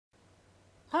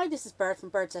Hi, this is Bird from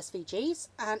Birds SVGs,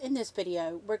 and in this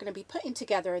video we're going to be putting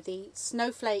together the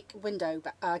Snowflake Window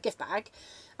Gift Bag,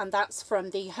 and that's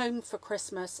from the Home for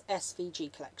Christmas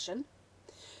SVG Collection.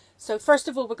 So first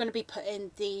of all, we're going to be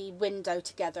putting the window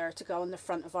together to go on the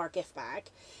front of our gift bag,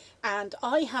 and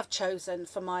I have chosen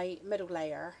for my middle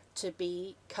layer to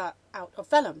be cut out of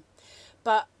vellum,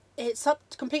 but it's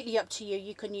completely up to you.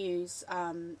 You can use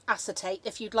acetate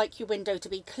if you'd like your window to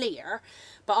be clear,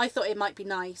 but I thought it might be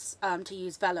nice to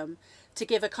use vellum to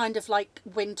give a kind of like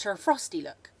winter frosty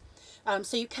look.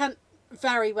 So you can't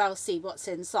very well see what's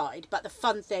inside, but the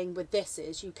fun thing with this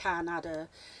is you can add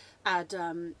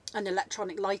an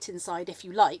electronic light inside if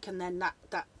you like, and then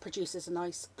that produces a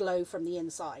nice glow from the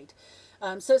inside.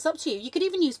 So it's up to you. You could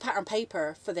even use pattern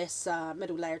paper for this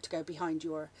middle layer to go behind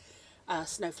your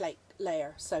snowflake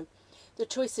layer, so the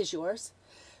choice is yours.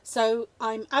 So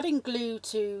I'm adding glue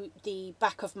to the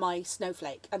back of my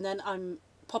snowflake, and then I'm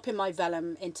popping my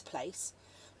vellum into place,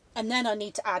 and then I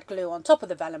need to add glue on top of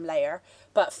the vellum layer,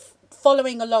 but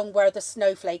following along where the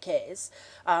snowflake is,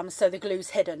 so the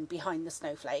glue's hidden behind the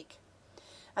snowflake.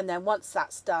 And then once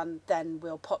that's done, then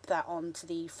we'll pop that onto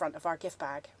the front of our gift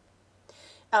bag.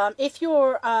 If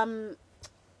you're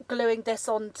gluing this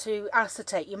onto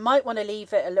acetate, you might want to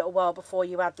leave it a little while before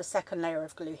you add the second layer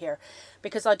of glue here,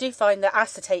 because I do find that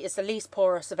acetate is the least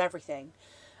porous of everything,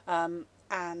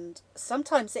 and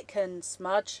sometimes it can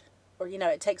smudge, or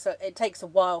it takes a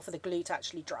while for the glue to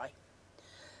actually dry.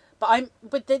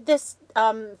 But this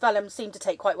vellum seemed to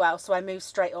take quite well, so I moved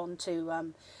straight on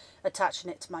to attaching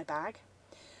it to my bag.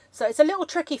 So it's a little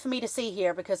tricky for me to see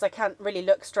here because I can't really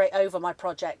look straight over my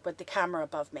project with the camera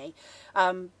above me.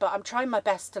 But I'm trying my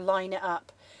best to line it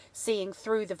up, seeing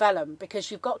through the vellum,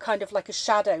 because you've got kind of like a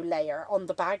shadow layer on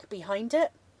the bag behind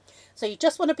it. So you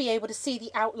just want to be able to see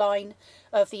the outline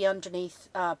of the underneath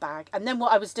bag. And then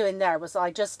what I was doing there was I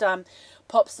just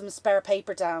popped some spare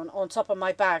paper down on top of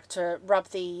my bag to rub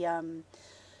the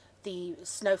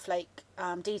snowflake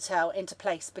detail into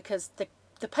place, because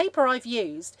the paper I've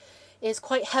used is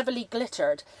quite heavily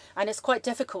glittered, and it's quite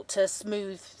difficult to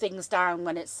smooth things down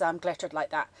when it's glittered like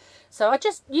that. So I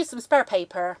just used some spare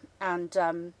paper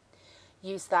and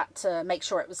used that to make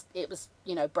sure it was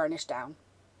burnished down.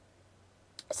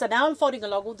 So now I'm folding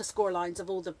along all the score lines of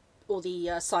all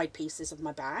the side pieces of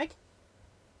my bag,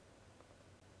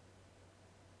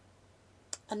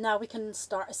 and now we can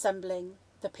start assembling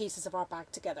the pieces of our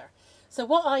bag together. So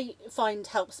what I find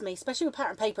helps me, especially with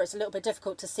pattern paper, it's a little bit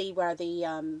difficult to see where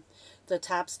the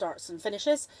tab starts and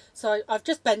finishes. So I've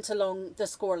just bent along the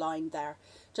score line there,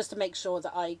 just to make sure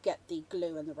that I get the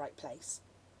glue in the right place.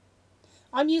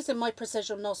 I'm using my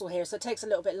precision nozzle here, so it takes a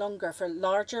little bit longer for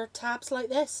larger tabs like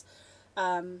this,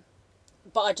 but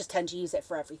I just tend to use it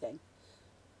for everything.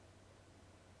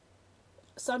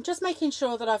 So I'm just making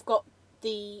sure that I've got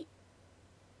the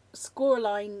score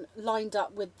line lined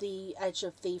up with the edge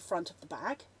of the front of the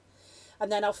bag, and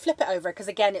then I'll flip it over, because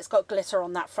again it's got glitter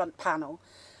on that front panel.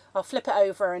 I'll flip it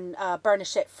over and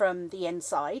burnish it from the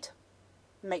inside,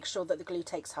 make sure that the glue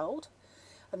takes hold,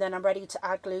 and then I'm ready to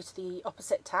add glue to the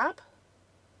opposite tab.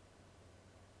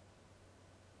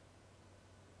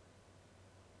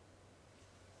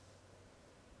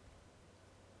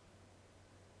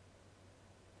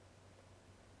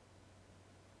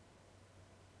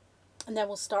 And then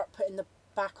we'll start putting the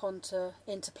back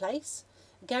into place.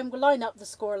 Again, we'll line up the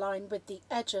score line with the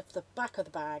edge of the back of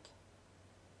the bag,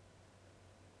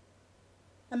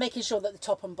 and making sure that the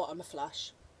top and bottom are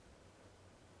flush.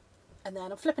 And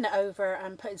then I'm flipping it over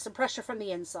and putting some pressure from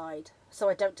the inside so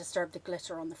I don't disturb the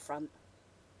glitter on the front.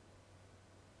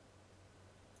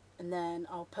 And then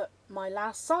I'll put my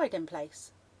last side in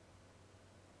place.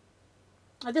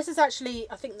 And this is actually,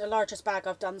 I think, the largest bag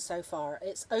I've done so far.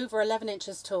 It's over 11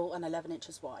 inches tall and 11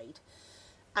 inches wide.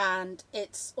 And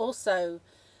it's also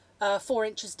 4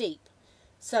 inches deep.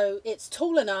 So it's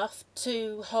tall enough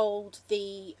to hold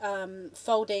the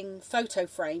folding photo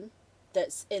frame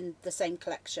that's in the same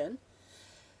collection.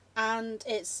 And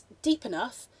it's deep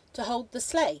enough to hold the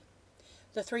sleigh,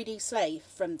 the 3D sleigh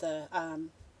from the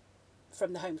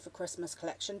Home for Christmas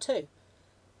collection too.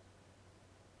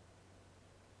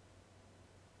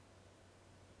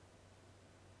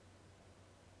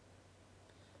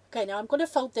 Okay, now I'm going to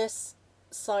fold this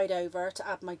side over to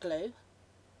add my glue.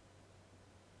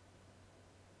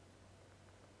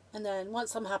 And then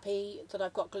once I'm happy that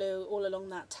I've got glue all along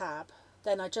that tab,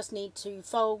 then I just need to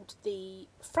fold the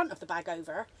front of the bag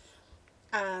over,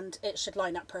 and it should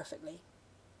line up perfectly.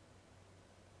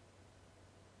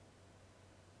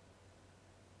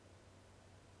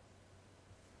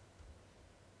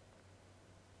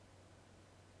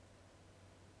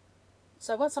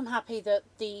 So once I'm happy that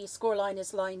the score line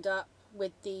is lined up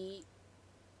with the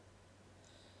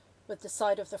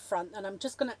side of the front, and I'm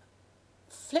just going to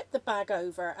flip the bag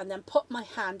over and then put my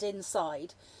hand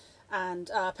inside and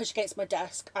push against my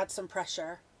desk, add some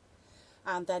pressure,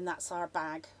 and then that's our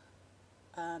bag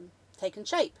taken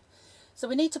shape. So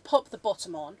we need to pop the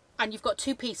bottom on, and you've got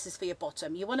two pieces for your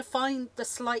bottom. You want to find the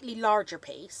slightly larger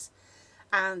piece,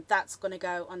 and that's going to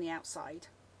go on the outside.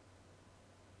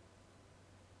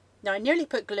 Now I nearly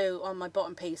put glue on my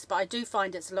bottom piece, but I do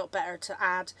find it's a lot better to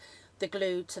add the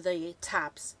glue to the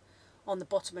tabs on the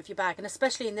bottom of your bag, and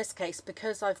especially in this case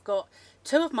because I've got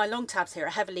two of my long tabs here are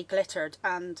heavily glittered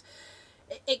and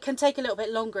it can take a little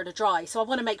bit longer to dry, so I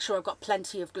want to make sure I've got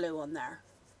plenty of glue on there.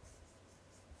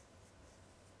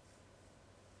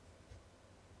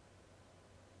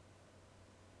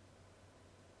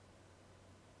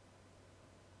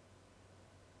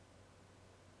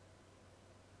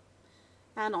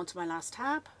 And onto my last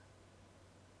tab.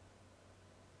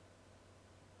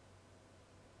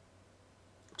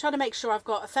 I'm trying to make sure I've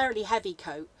got a fairly heavy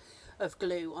coat of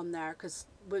glue on there because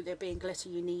with it being glitter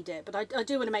you need it, but I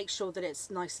do want to make sure that it's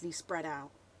nicely spread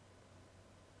out.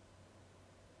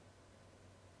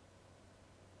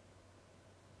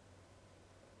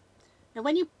 Now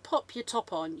when you pop your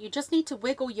top on, you just need to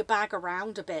wiggle your bag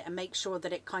around a bit and make sure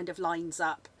that it kind of lines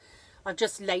up. I've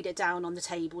just laid it down on the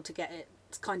table to get it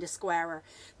kind of squarer.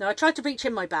 Now I tried to reach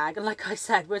in my bag, and like I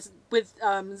said, with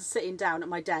sitting down at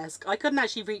my desk, I couldn't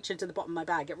actually reach into the bottom of my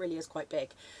bag. It really is quite big.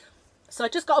 So I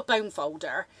just got a bone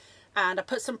folder and I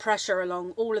put some pressure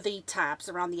along all of the tabs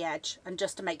around the edge, and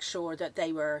just to make sure that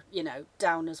they were, you know,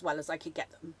 down as well as I could get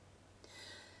them.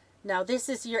 Now this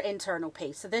is your internal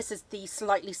piece, so this is the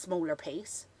slightly smaller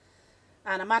piece,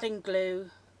 and I'm adding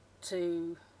glue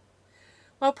to,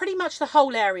 well, pretty much the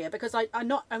whole area, because I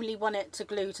not only want it to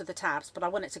glue to the tabs, but I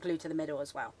want it to glue to the middle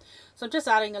as well. So I'm just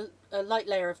adding a light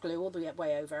layer of glue all the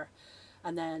way over,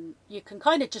 and then you can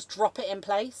kind of just drop it in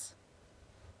place.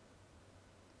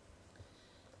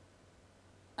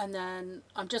 And then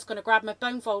I'm just going to grab my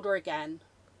bone folder again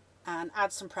and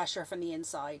add some pressure from the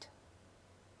inside.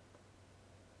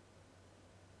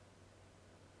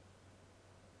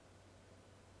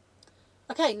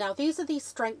 Okay, now these are the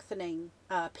strengthening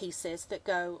pieces that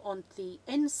go on the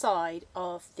inside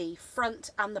of the front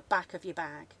and the back of your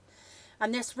bag.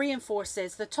 And this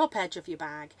reinforces the top edge of your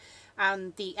bag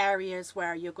and the areas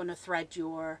where you're going to thread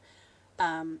your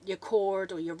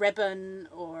cord or your ribbon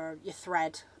or your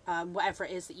thread, whatever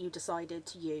it is that you decided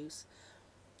to use.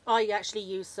 I actually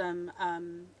use some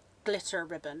glitter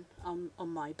ribbon on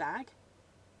my bag.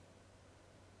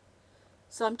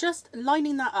 So I'm just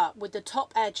lining that up with the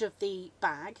top edge of the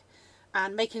bag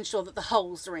and making sure that the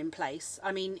holes are in place.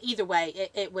 I mean, either way,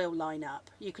 it will line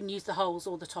up. You can use the holes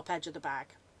or the top edge of the bag.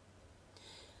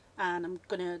 And I'm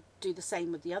going to do the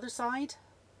same with the other side.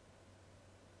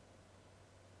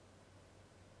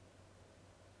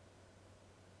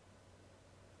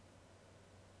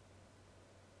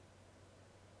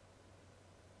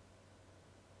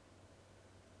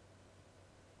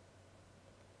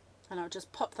 And I'll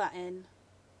just pop that in.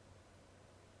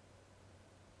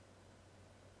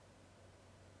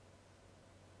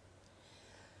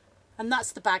 And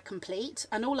that's the bag complete,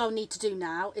 and all I'll need to do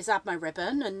now is add my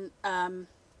ribbon and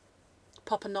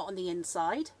pop a knot on the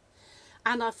inside.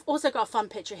 And I've also got a fun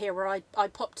picture here where I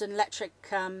popped an electric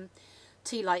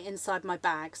tea light inside my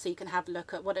bag, so you can have a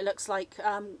look at what it looks like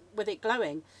with it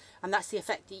glowing. And that's the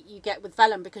effect that you get with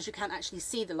vellum, because you can't actually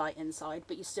see the light inside,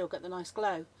 but you still get the nice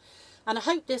glow. And I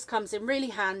hope this comes in really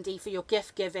handy for your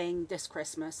gift giving this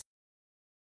Christmas.